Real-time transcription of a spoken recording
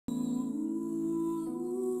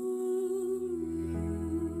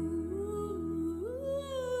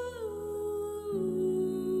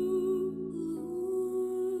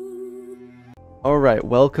Alright,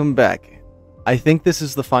 welcome back. I think this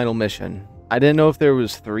is the final mission. I didn't know if there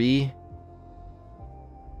was 3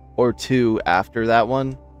 or 2 after that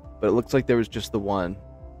one, but it looks like there was just the one.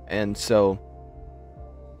 And so,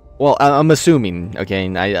 well, I'm assuming, okay,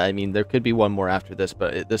 I mean, there could be one more after this,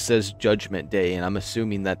 but this says Judgment Day, and I'm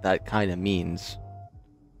assuming that that kind of means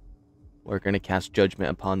we're going to cast judgment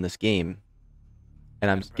upon this game. And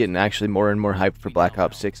I'm getting actually more and more hyped for Black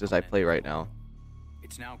Ops 6 as I play right now.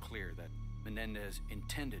 It's now clear that Menendez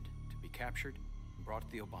intended to be captured and brought to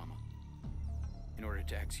the Obama in order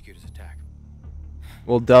to execute his attack.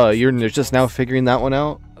 Well, duh, you're just now figuring that one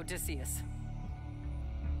out? Odysseus.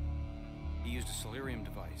 He used a Solarium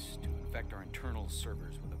device to infect our internal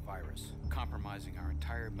servers with a virus, compromising our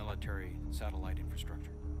entire military satellite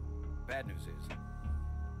infrastructure. Bad news is,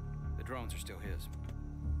 the drones are still his.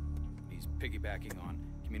 He's piggybacking on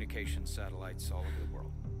communication satellites all over the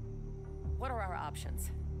world. What are our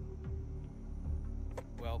options?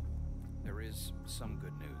 Well, there is some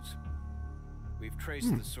good news. We've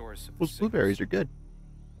traced the source of the Those blueberries are good.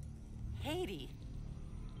 Haiti.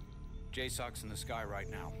 JSOC's in the sky right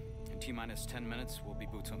now. In T-minus 10 minutes, we'll be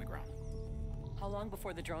boots on the ground. How long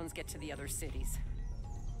before the drones get to the other cities?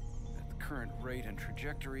 At the current rate and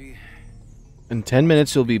trajectory... In 10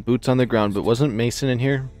 minutes, you'll be boots on the ground, but wasn't Mason in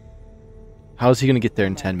here? How's he going to get there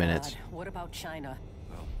in 10 minutes? What about China?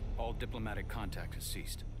 Well, all diplomatic contact has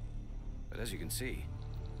ceased. But as you can see,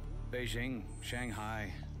 Beijing,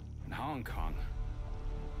 Shanghai, and Hong Kong,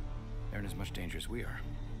 they're in as much danger as we are.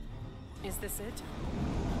 Is this it?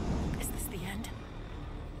 Is this the end?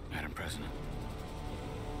 Madam President,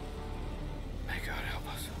 may God help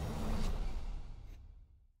us.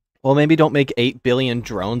 Well, maybe don't make 8 billion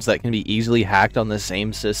drones that can be easily hacked on the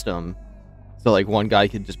same system. So, like, one guy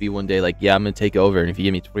could just be one day like, yeah, I'm going to take over, and if you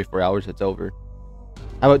give me 24 hours, it's over.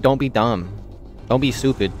 How about don't be dumb? Don't be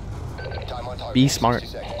stupid. Be smart.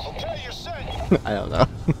 I don't know.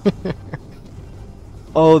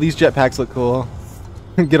 Oh, these jetpacks look cool.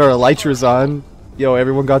 Get our elytras on. Yo,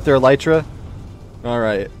 everyone got their elytra?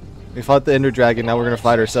 Alright. We fought the Ender Dragon, now we're going to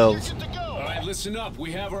fight ourselves. Alright, listen up.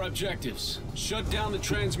 We have our objectives. Shut down the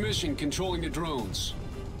transmission controlling the drones.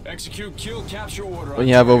 Execute kill capture order. When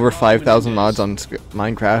you have over 5,000 mods on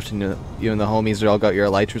Minecraft and you and the homies all got your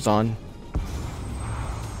elytras on,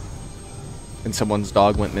 and someone's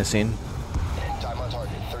dog went missing. Time on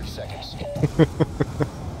target, 30 seconds.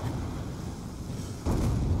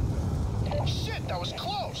 Shit, that was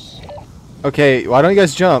close. Okay, why don't you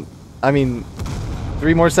guys jump? I mean,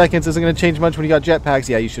 3 more seconds isn't going to change much when you got jetpacks.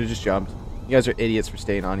 Yeah, you should have just jumped. You guys are idiots for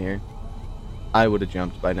staying on here. I would have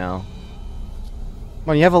jumped by now. Come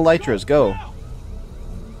on, you have elytras, go.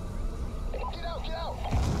 Get out.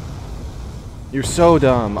 You're so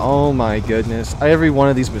dumb. Oh my goodness. Every one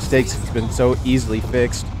of these mistakes has been so easily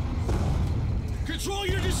fixed. Control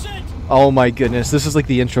your descent. Oh my goodness. This is like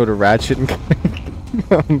the intro to Ratchet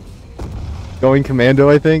and Going Commando,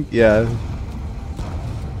 I think. Yeah.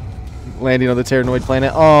 Landing on the Terranoid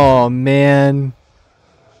planet. Oh man.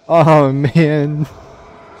 Oh man.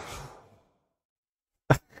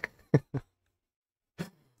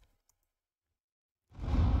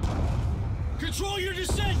 Control your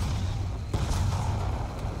descent.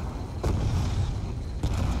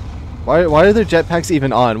 Why are their jetpacks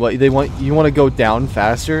even on? What you want to go down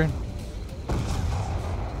faster?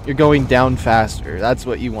 You're going down faster. That's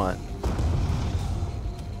what you want.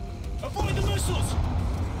 Avoid the missiles.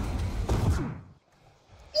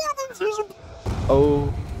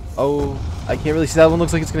 Oh, I can't really see that one.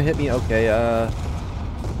 Looks like it's gonna hit me. Okay,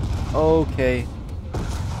 okay.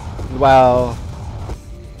 Wow.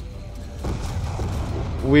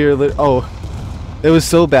 Oh, it was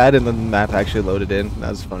so bad, and then the map actually loaded in.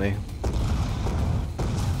 That was funny.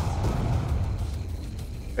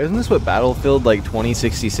 Isn't this what Battlefield like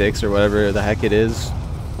 2066 or whatever the heck it is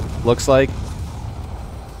looks like?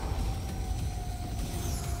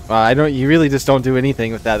 I don't. You really just don't do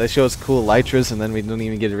anything with that. They show us cool elytras, and then we don't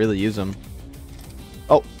even get to really use them.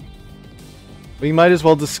 Oh, we might as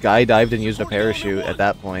well just skydived and used a parachute at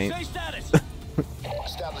that point.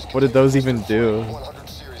 What did those even do?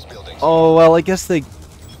 Oh well, I guess they.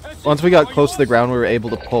 Once we got close to the ground, we were able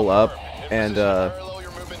to pull up, and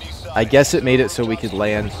I guess it made it so we could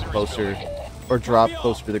land closer or drop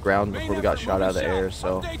closer to the ground before we got shot out of the air.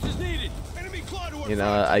 So, you know,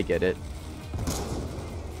 I get it.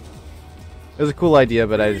 It was a cool idea,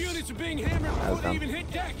 but I was dumb.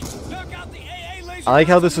 I like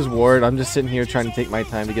how this is Ward. I'm just sitting here trying to take my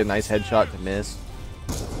time to get a nice headshot to miss.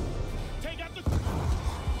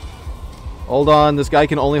 Hold on, this guy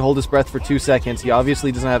can only hold his breath for 2 seconds. He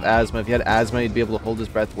obviously doesn't have asthma. If he had asthma, he'd be able to hold his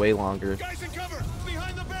breath way longer.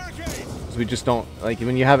 we just don't, like,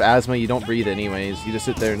 when you have asthma, you don't breathe anyways. You just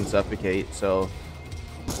sit there and suffocate, so.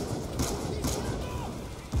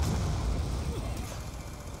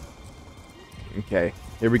 Okay,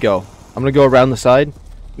 here we go. I'm gonna go around the side.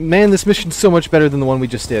 Man, this mission's so much better than the one we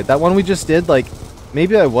just did. That one we just did, like,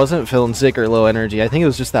 maybe I wasn't feeling sick or low energy. I think it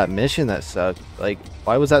was just that mission that sucked. Like,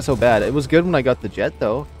 why was that so bad? It was good when I got the jet,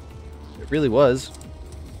 though. It really was.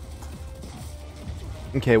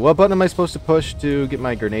 Okay, what button am I supposed to push to get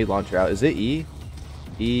my grenade launcher out? Is it E?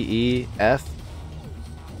 E, E, F?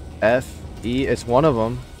 F, E? It's one of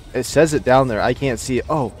them. It says it down there. I can't see it.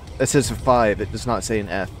 Oh, it says a 5. It does not say an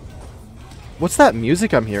F. What's that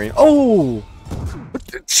music I'm hearing? Oh!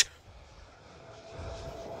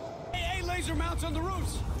 Hey, laser mounts on the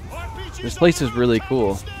roofs. This place is really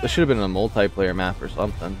cool. This should have been a multiplayer map or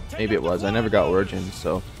something. Maybe it was. I never got Origins,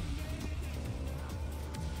 so.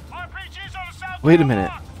 Wait a minute.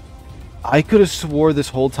 I could have swore this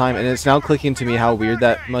whole time, and it's now clicking to me how weird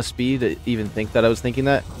that must be to even think that I was thinking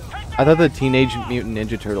that. I thought the Teenage Mutant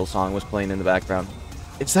Ninja Turtle song was playing in the background.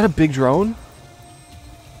 Is that a big drone?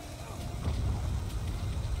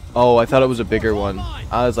 Oh, I thought it was a bigger one.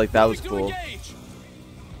 I was like, that was cool. Come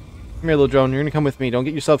here, little drone. You're gonna come with me. Don't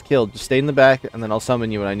get yourself killed. Just stay in the back, and then I'll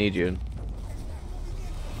summon you when I need you.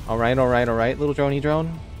 Alright, alright, alright, little droney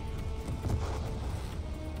drone.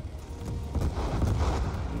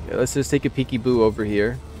 Okay, let's just take a peeky-boo over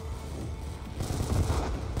here.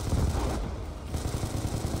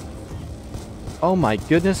 Oh my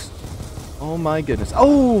goodness. Oh my goodness.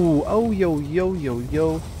 Oh! Oh, yo, yo, yo,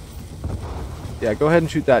 yo. Yeah, go ahead and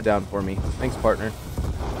shoot that down for me. Thanks, partner.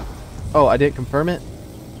 Oh, I didn't confirm it?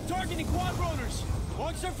 Targeting quad rotors.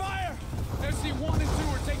 Launch their fire. SC-1 and 2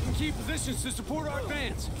 are taking key positions to support our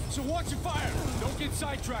advance. So watch your fire. Don't get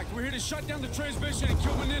sidetracked. We're here to shut down the transmission and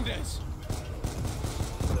kill Menendez.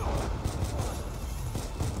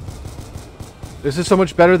 This is so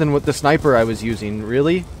much better than what the sniper I was using.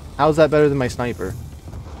 Really? How's that better than my sniper?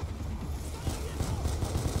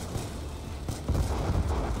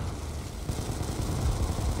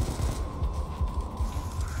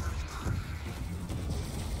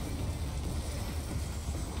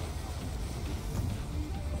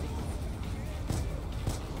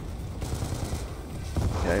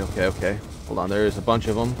 Okay. Hold on, there's a bunch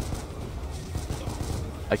of them.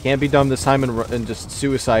 I can't be dumb this time and just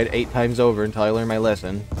suicide 8 times over until I learn my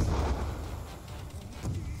lesson.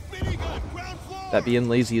 That being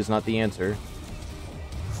lazy is not the answer.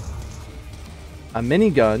 A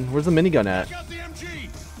minigun? Where's the minigun at?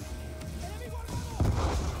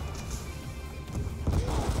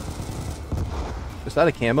 Is that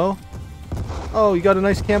a camo? Oh, you got a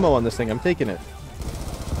nice camo on this thing. I'm taking it.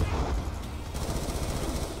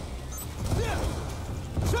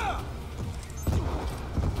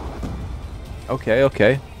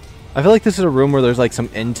 Okay. I feel like this is a room where there's like some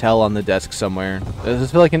intel on the desk somewhere. Does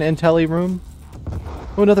this feel like an intel-y room?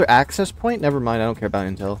 Oh, another access point? Never mind, I don't care about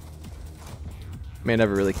intel. I mean, I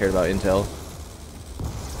never really cared about intel.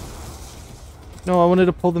 No, I wanted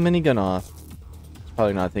to pull the minigun off. It's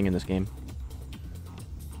probably not a thing in this game.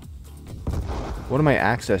 What am I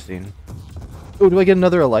accessing? Oh, do I get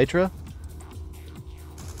another elytra?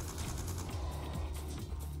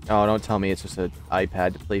 Oh, don't tell me it's just an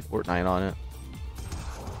iPad to play Fortnite on it.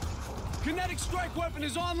 Kinetic strike weapon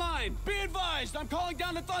is online. Be advised, I'm calling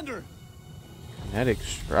down the thunder. Kinetic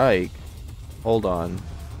strike? Hold on.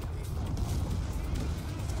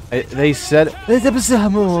 They said... Wait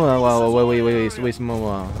some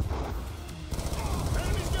more.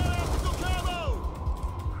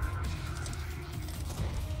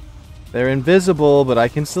 They're invisible, but I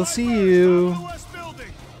can still see you.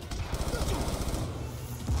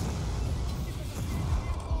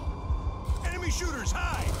 Enemy shooters,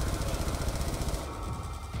 high.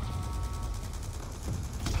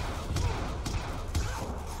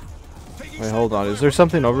 Wait, hold on. Is there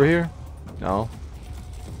something over here? No.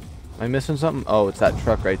 Am I missing something? Oh, it's that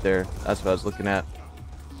truck right there. That's what I was looking at.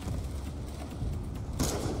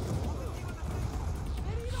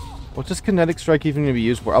 What's this kinetic strike even going to be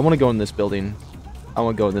used for? I want to go in this building. I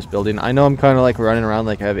want to go in this building. I know I'm kind of like running around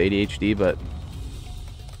like I have ADHD, but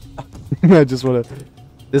I just want to...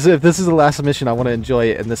 If this is the last mission, I want to enjoy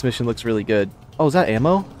it, and this mission looks really good. Oh, is that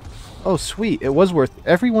ammo? Oh, sweet. It was worth...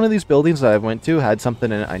 Every one of these buildings that I went to had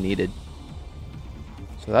something in it I needed.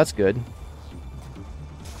 So that's good.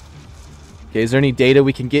 Okay, is there any data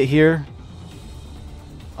we can get here?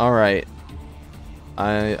 Alright.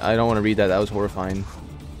 I don't want to read that. That was horrifying.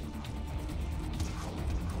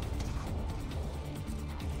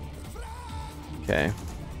 Okay.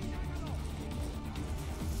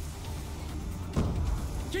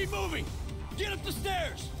 Keep moving. Get up the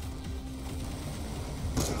stairs.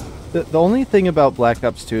 The only thing about Black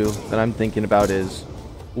Ops 2 that I'm thinking about is,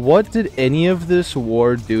 what did any of this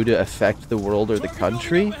war do to affect the world or the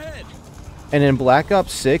country? And in Black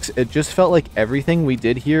Ops 6, it just felt like everything we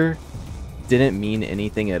did here didn't mean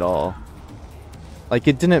anything at all. Like,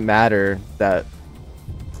 it didn't matter that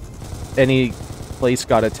any place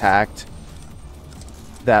got attacked,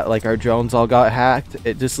 that, like, our drones all got hacked.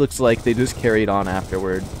 It just looks like they just carried on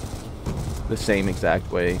afterward the same exact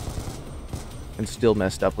way. And still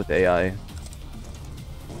messed up with AI.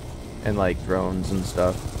 And, like, drones and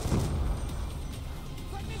stuff.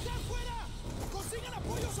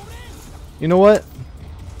 You know what?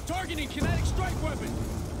 Targeting kinetic strike weapon.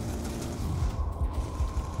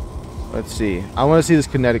 Let's see. I want to see this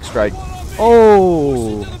kinetic strike.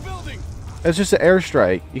 Oh! It's just an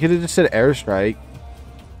airstrike. You could have just said airstrike.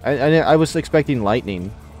 I was expecting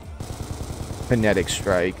lightning. Kinetic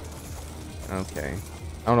strike. Okay.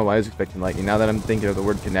 I don't know why I was expecting lightning. Now that I'm thinking of the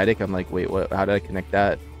word kinetic, I'm like, wait, what? How did I connect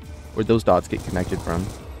that? Where'd those dots get connected from?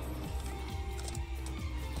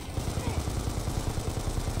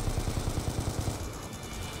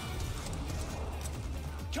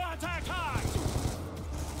 Contact high.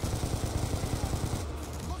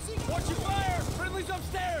 Watch your fire. Friendly's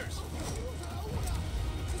upstairs.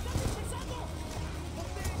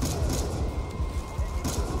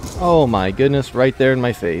 Oh my goodness, right there in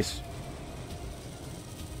my face.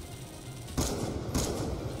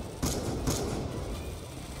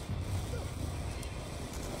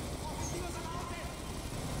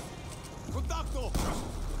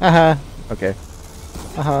 Haha. Okay.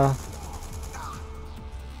 Haha.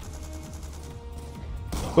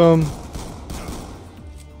 Boom. Do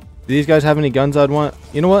these guys have any guns I'd want?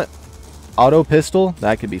 You know what? Auto pistol?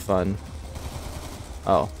 That could be fun.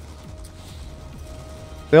 Oh.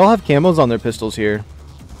 They all have camos on their pistols here.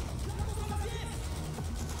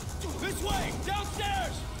 This way,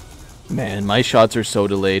 downstairs. Man, my shots are so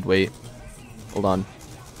delayed. Wait. Hold on.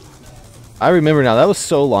 I remember now. That was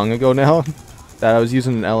so long ago now that I was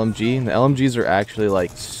using an LMG. And the LMGs are actually,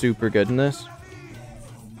 like, super good in this.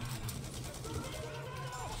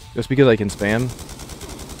 Just because I can spam.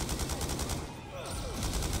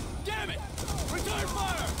 Damn it! Return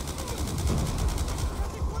fire!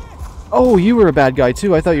 Oh, you were a bad guy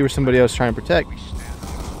too. I thought you were somebody I was trying to protect.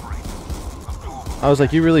 I was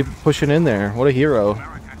like, you really pushing in there. What a hero.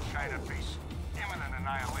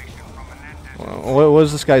 What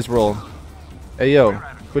was this guy's role? Hey yo,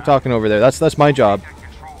 quit talking over there. That's my job.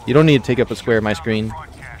 You don't need to take up a square of my screen.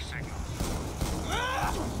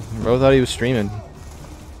 Bro thought he was streaming.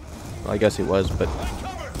 Well, I guess he was, but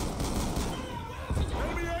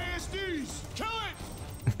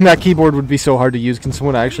that keyboard would be so hard to use. Can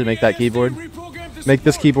someone actually make that keyboard? Make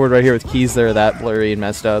this keyboard right here with keys that are that blurry and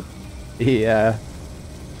messed up. Yeah.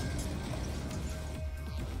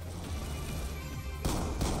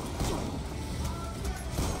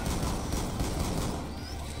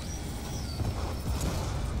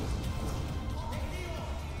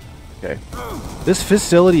 Okay. This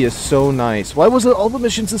facility is so nice. Why was it all the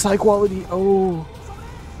missions this high quality? Oh.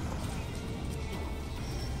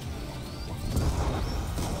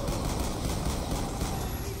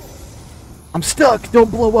 I'm stuck! Don't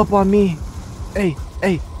blow up on me! Hey,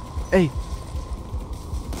 hey, hey!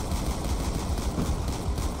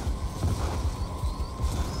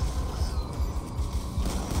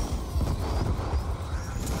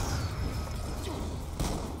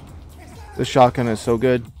 The shotgun is so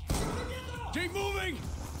good. Keep moving!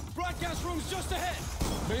 Broadcast room's just ahead.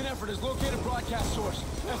 Main effort has located broadcast source.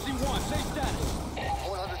 FC1, say status.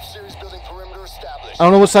 100 series building perimeter established. I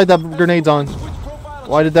don't know what side that grenade's on.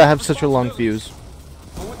 Why did that have such a long fuse?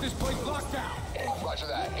 I want this place locked down. Roger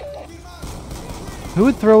that. Who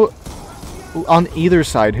would throw... On either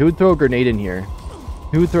side, who would throw a grenade in here?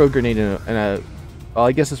 Who would throw a grenade in a... Well,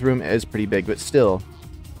 I guess this room is pretty big, but still.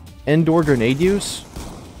 Indoor grenade use?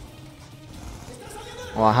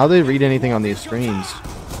 Wow, how do they read anything on these screens?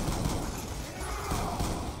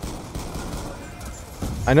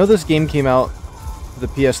 I know this game came out the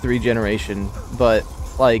PS3 generation, but,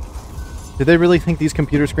 like, did they really think these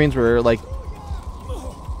computer screens were, like,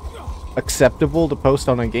 acceptable to post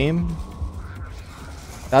on a game?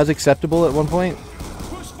 That was acceptable at one point?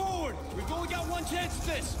 Push forward. We've only got one chance at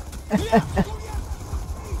this.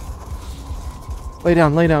 Lay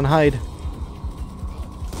down, hide.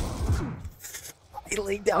 I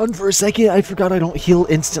laid down for a second. I forgot I don't heal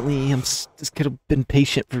instantly. Just could have been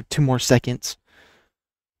patient for 2 more seconds.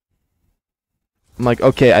 I'm like,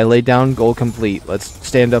 okay, I laid down, goal complete. Let's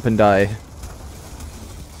stand up and die.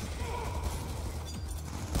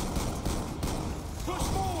 Push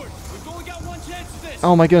forward. We've only got one chance at this.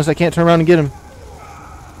 Oh my goodness, I can't turn around and get him.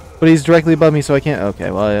 But he's directly above me, so I can't.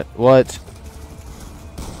 Okay, what?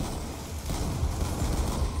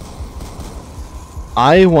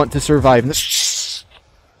 I want to survive this.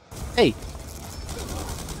 Hey.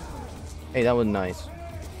 Hey, that was nice.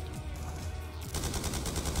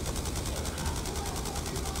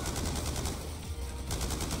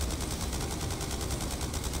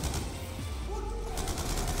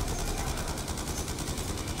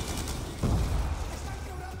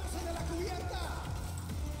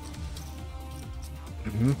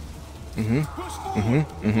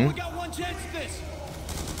 We got one chance at this.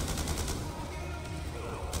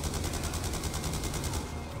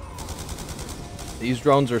 These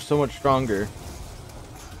drones are so much stronger.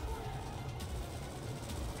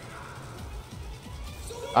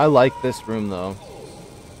 I like this room though.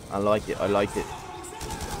 I like it. I like it.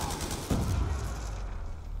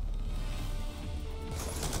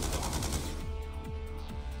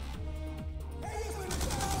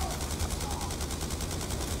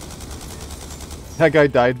 That guy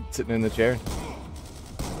died sitting in the chair.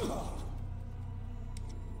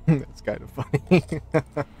 That's kind of funny.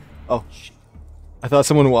 Oh shit. I thought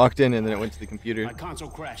someone walked in and then it went to the computer. My console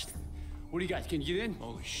crashed. What do you got? Can you get in?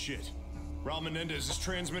 Holy shit. Raul Menendez is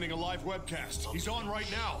transmitting a live webcast. He's on right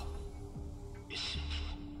now.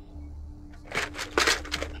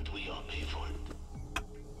 And we all pay for it.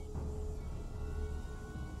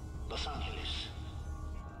 Los Angeles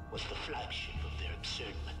was the flagship of their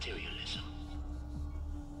absurd materialism.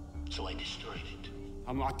 So I destroyed it.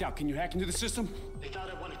 I'm locked out. Can you hack into the system? They thought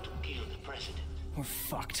I wanted to kill the president. We're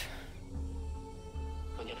fucked.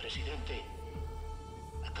 Doña Presidente,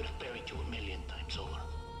 I could have buried you 1,000,000 times over.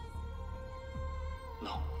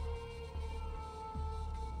 No.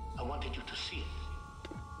 I wanted you to see it.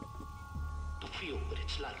 To feel what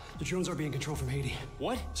it's like. The drones are being controlled from Haiti.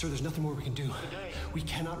 What? Sir, there's nothing more we can do. Today, We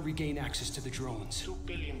cannot regain access to the drones. 2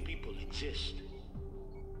 billion people exist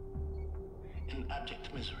in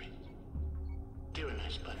abject misery,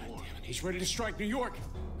 tyrannized by war. Damn it, he's ready to strike New York.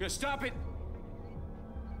 Gonna stop it.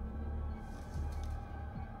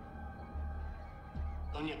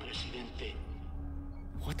 Doña Presidente,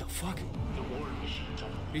 What the fuck? the war machines of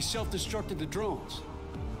He self-destructed the drones.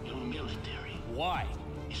 your military Why?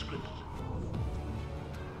 is crippled.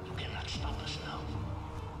 You cannot stop us now.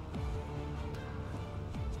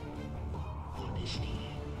 What is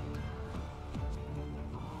needed?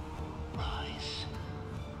 Rise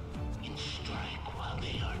and strike while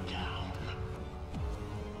they are down.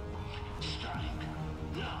 Strike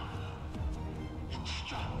now and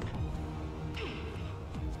strike.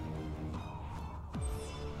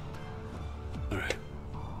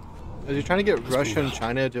 Is he trying to get Russia and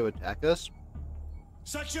China to attack us?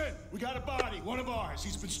 Section, we got a body, one of ours.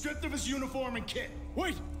 He's been stripped of his uniform and kit.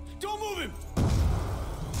 Wait! Don't move him!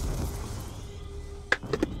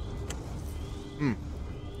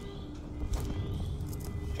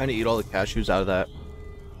 Trying to eat all the cashews out of that.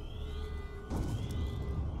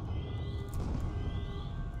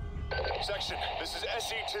 Section, this is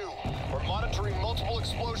SE2. We're monitoring multiple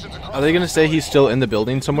explosions across. Are they gonna say he's still in the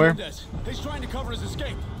building somewhere? Menendez, he's trying to cover his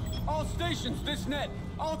escape. All stations, this net.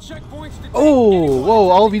 All checkpoints. Detain Oh, anyone whoa,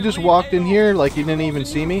 all of you attempting just to leave walked in AO. here like you didn't even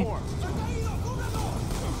see me?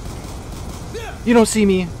 You don't see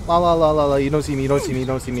me. La la la la la. You don't see me. You don't see me. You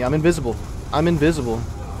don't see me. I'm invisible. I'm invisible.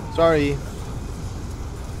 Sorry.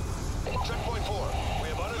 Checkpoint 4. We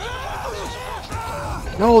have unidentified persons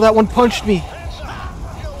approaching. No, that one punched me. Hands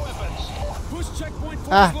up. No weapons. Push checkpoint 4's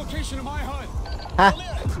Ah. location to my HUD.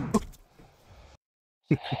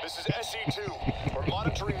 This is SE2. We're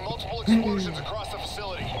monitoring multiple explosions across the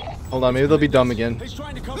facility. Hold on, maybe they'll be dumb again. He's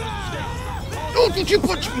trying to cover his escape. Oh, did you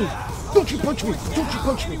punch me? Don't you punch me? Don't you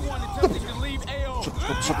punch me? Anyone attempting to leave AO.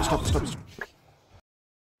 Stop.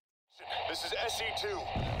 This is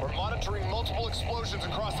SE2. We're monitoring multiple explosions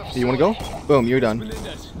across the facility. You want to go? Boom, you're done.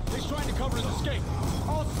 Menendez, he's trying to cover his escape.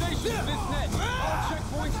 All stations, this net. All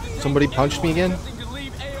checkpoints. Detain Somebody punched me anyone again? attempting to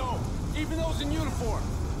leave AO, even those in uniform.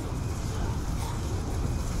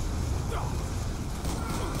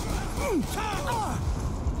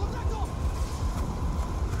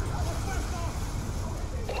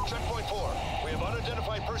 Checkpoint 4. We have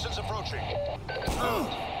unidentified persons approaching.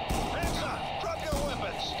 Hands up. Drop your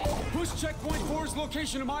weapons. Push checkpoint 4's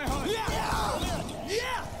location to my HUD.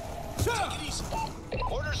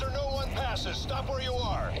 Orders are no one passes. Stop where you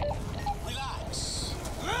are. Relax.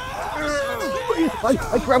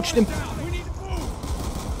 I crouched him. We need to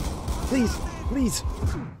move. Please.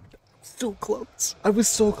 So close. I was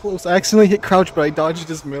so close. I accidentally hit crouch, but I dodged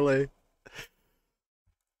his melee.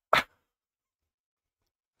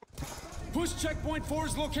 Push Push checkpoint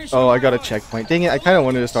 4's location. Oh, I got a checkpoint. Dang it, I kind of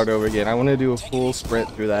wanted to start over again. I want to do a full sprint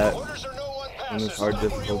through that Orders are no one in this passes, hard stay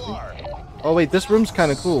where you difficulty. are. Oh wait, this room's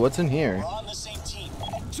kind of cool. What's in here? On the same team.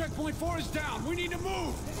 Checkpoint 4 is down. We need to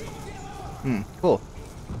move. Cool.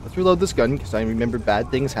 Let's reload this gun because I remember bad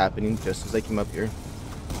things happening just as I came up here.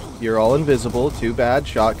 You're all invisible. Too bad.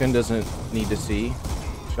 Shotgun doesn't need to see.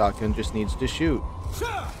 Shotgun just needs to shoot.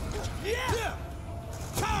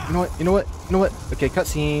 You know what? You know what? You know what? Okay,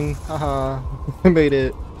 cutscene. Haha. I made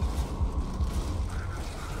it.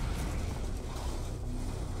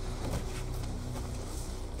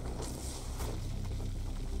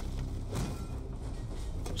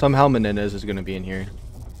 Somehow Menendez is gonna be in here.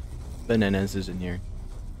 Menendez is in here.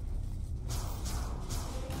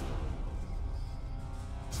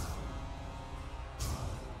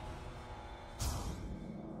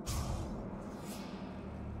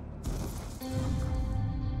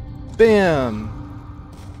 Bam!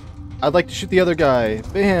 I'd like to shoot the other guy.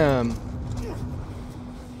 Bam!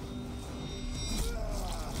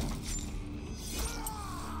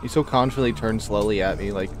 He so confidently turned slowly at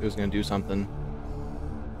me like he was gonna do something.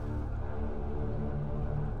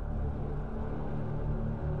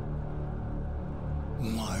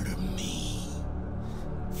 Martyr me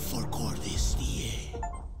for Corvus die.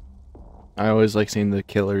 I always like seeing the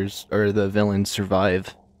killers or the villains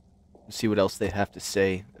survive. See what else they have to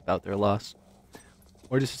say about their loss.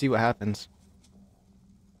 Or just to see what happens.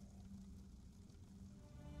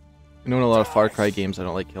 I know in a lot of Far Cry games I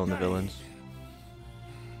don't like killing the villains.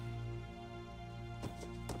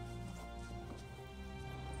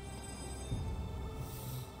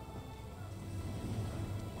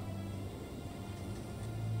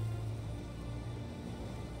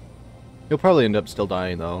 He'll probably end up still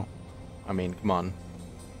dying though. I mean, come on.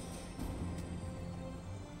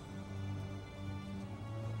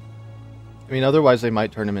 I mean, otherwise they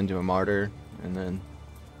might turn him into a martyr, and then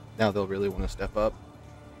now they'll really want to step up.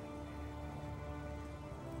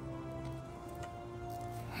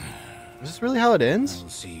 Is this really how it ends? I'll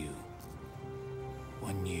see you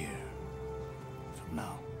 1 year from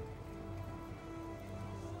now.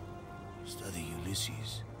 Study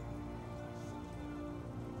Ulysses.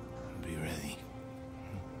 Be ready.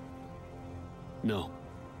 No.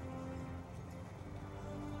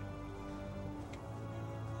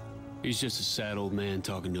 He's just a sad old man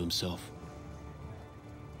talking to himself.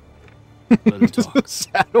 Let him talk.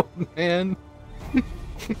 Sad old man.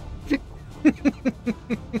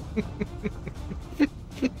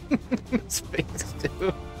 His face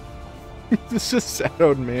too. It's just sad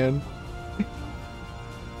old man.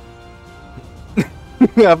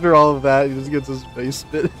 After all of that, he just gets his face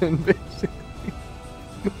spit in, basically.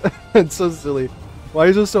 It's so silly. Why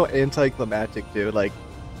is this so anticlimactic, dude? Like,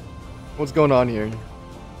 what's going on here?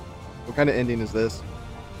 What kind of ending is this?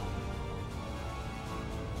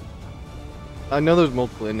 I know there's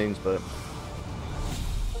multiple endings, but...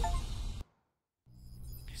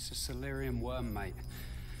 It's a Solarium worm, mate.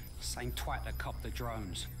 Same twat that copped the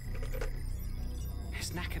drones. There's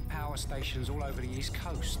knackered power stations all over the East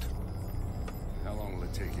Coast. How long will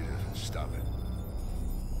it take you to stop it?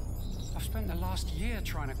 I've spent the last year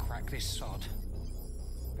trying to crack this sod.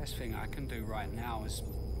 Best thing I can do right now is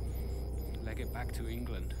leg it back to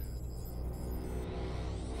England.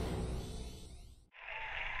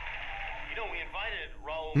 You know, we invited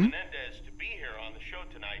Raul Menendez to be here on the show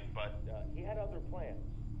tonight, but he had other plans.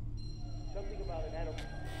 Something about an animal.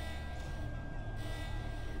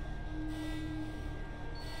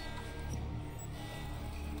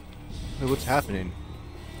 Hey, what's happening?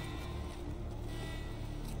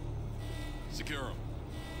 Secure him.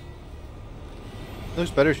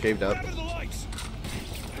 Looks better shaved up. Under the lights.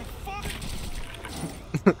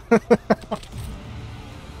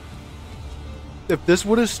 If this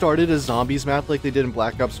would have started a zombies map like they did in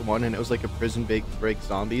Black Ops 1 and it was like a prison break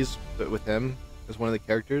zombies, but with him as one of the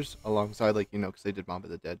characters alongside, like, you know, because they did Mob of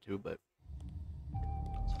the Dead too, but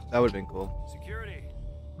that would have been cool. Security.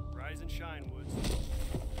 Rise and shine, Woods.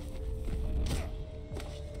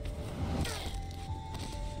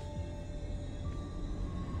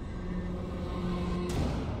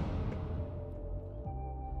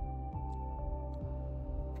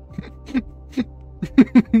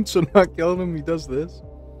 So not killing him, he does this.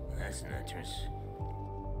 That's an entrance.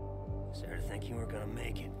 Started thinking we're gonna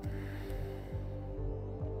make it.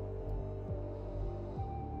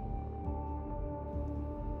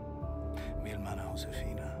 Mi hermana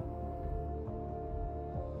Josefina.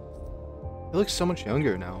 He looks so much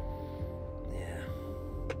younger now. Yeah.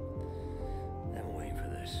 I've been waiting for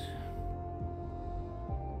this.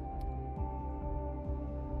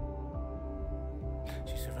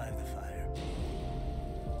 She survived the fire.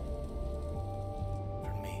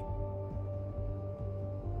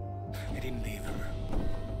 didn't leave her.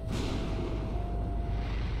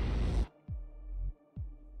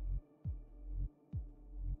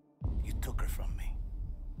 You took her from me.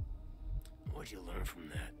 What'd you learn from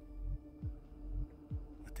that?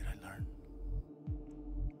 What did I learn?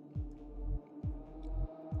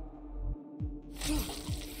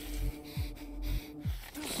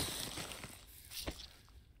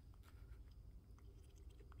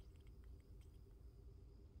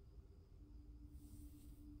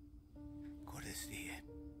 Go to see it.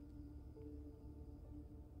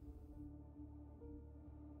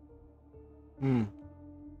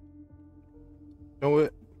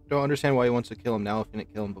 Don't understand why he wants to kill him now if he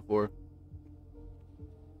didn't kill him before.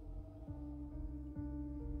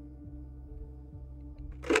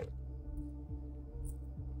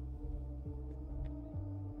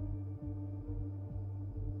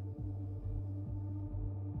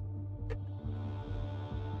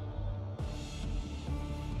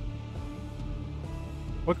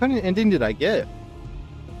 What kind of ending did I get?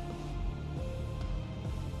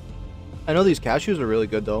 I know these cashews are really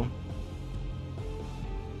good though.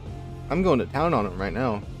 I'm going to town on them right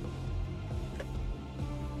now.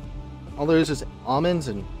 All there is almonds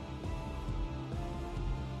and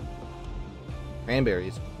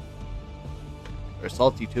cranberries. They're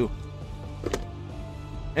salty too.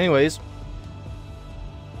 Anyways,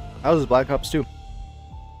 how's Black Ops 2?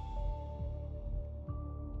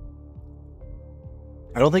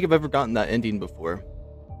 I don't think I've ever gotten that ending before.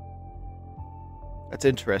 That's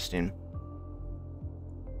interesting.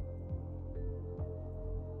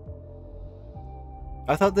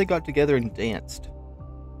 I thought they got together and danced.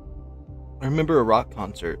 I remember a rock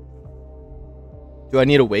concert. Do I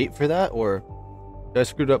need to wait for that, or did I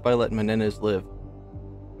screw it up by letting Menendez live?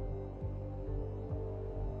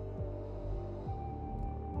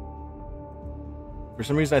 For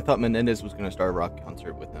some reason I thought Menendez was going to start a rock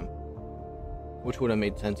concert with him, which would have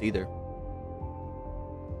made sense either.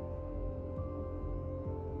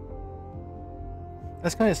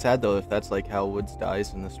 That's kind of sad though if that's like how Woods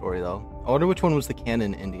dies in the story though. I wonder which one was the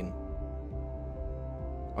canon ending.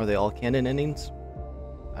 Are they all canon endings?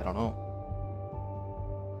 I don't know.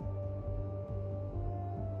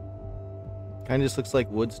 Kind of just looks like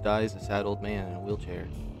Woods dies a sad old man in a wheelchair.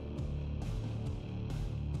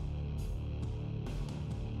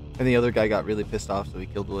 And the other guy got really pissed off so he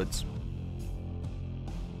killed Woods.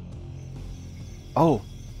 Oh.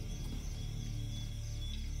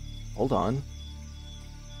 Hold on.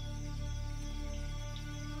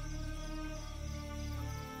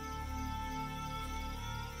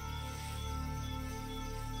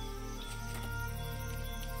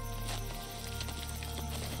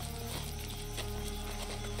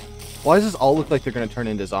 Why does this all look like they're going to turn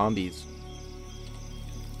into zombies?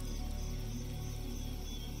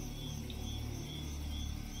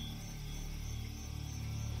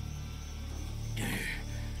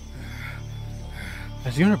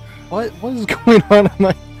 Is he gonna... What is going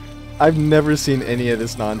on? I've never seen any of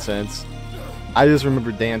this nonsense. I just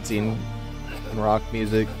remember dancing and rock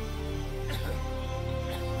music.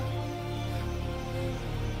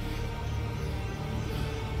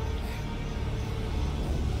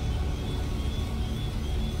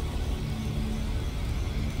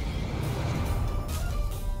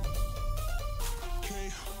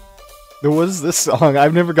 There was this song.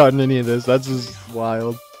 I've never gotten any of this. That's just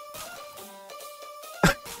wild.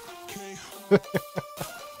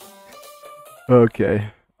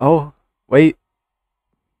 Okay. Oh, wait.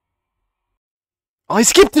 Oh, I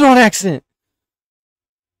skipped it on accident.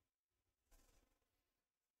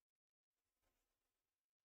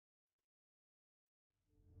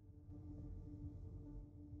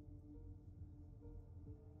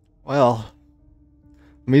 Well,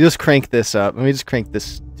 let me just crank this up. Let me just crank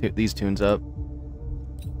these tunes up.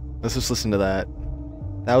 Let's just listen to that.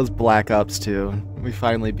 That was Black Ops 2. We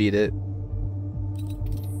finally beat it.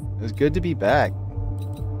 It was good to be back.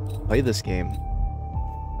 Play this game.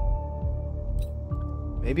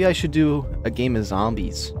 Maybe I should do a game of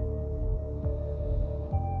zombies.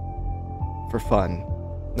 For fun.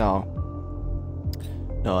 No.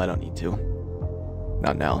 No, I don't need to.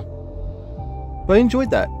 Not now. But I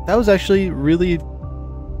enjoyed that. That was actually really...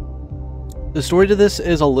 The story to this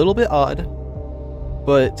is a little bit odd.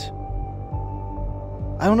 But...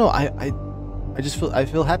 I don't know. I just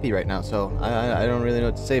feel happy right now, so I don't really know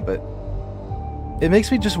what to say, but it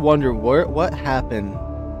makes me just wonder what happened.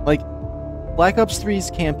 Like, Black Ops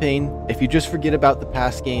 3's campaign, if you just forget about the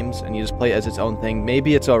past games and you just play it as its own thing,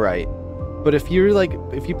 maybe it's alright. But if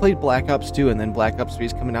you played Black Ops 2 and then Black Ops 3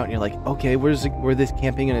 is coming out and you're like, okay, where's this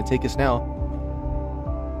campaign gonna take us now?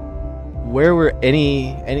 where were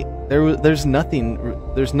there's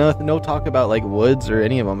nothing, there's no talk about like woods or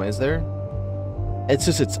any of them, is there? It's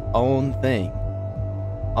just its own thing.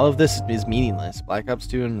 All of this is meaningless. Black Ops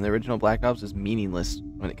 2 and the original Black Ops is meaningless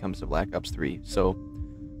when it comes to Black Ops 3. So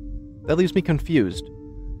that leaves me confused.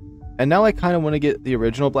 And now I kind of want to get the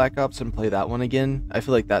original Black Ops and play that one again. I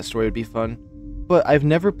feel like that story would be fun. But I've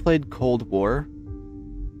never played Cold War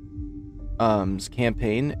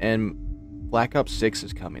campaign, and Black Ops 6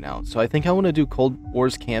 is coming out. So I think I want to do Cold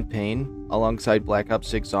War's campaign alongside Black Ops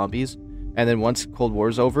 6 Zombies. And then once Cold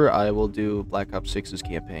War's over, I will do Black Ops 6's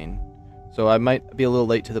campaign. So I might be a little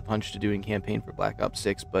late to the punch to doing campaign for Black Ops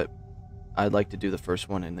 6, but I'd like to do the first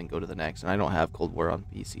one and then go to the next. And I don't have Cold War on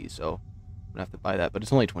PC, so I'm gonna have to buy that. But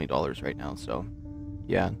it's only $20 right now, so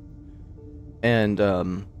yeah. And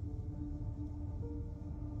that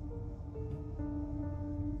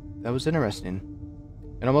was interesting.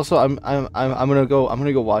 And I'm also I'm gonna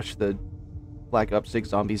go watch the Black Ops 6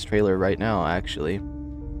 Zombies trailer right now. Actually,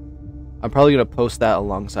 I'm probably gonna post that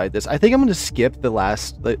alongside this. I think I'm gonna skip the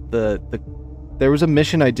last there was a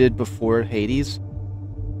mission I did before Hades,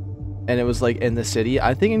 and it was like in the city.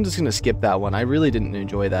 I think I'm just gonna skip that one. I really didn't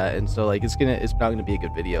enjoy that, and so like it's not gonna be a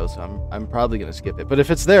good video. So I'm probably gonna skip it. But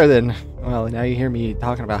if it's there, then well, now you hear me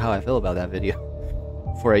talking about how I feel about that video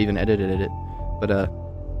before I even edited it. But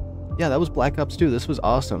yeah, that was Black Ops 2. This was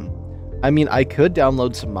awesome. I mean, I could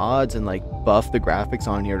download some mods and like buff the graphics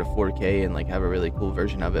on here to 4K and like have a really cool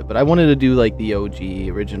version of it, but I wanted to do like the OG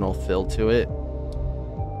original feel to it.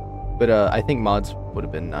 But I think mods would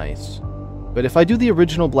have been nice. But if I do the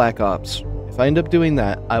original Black Ops, if I end up doing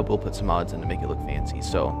that, I will put some mods in to make it look fancy.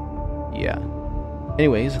 So yeah.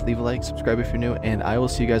 Anyways, leave a like, subscribe if you're new, and I will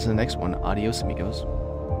see you guys in the next one. Adios, amigos.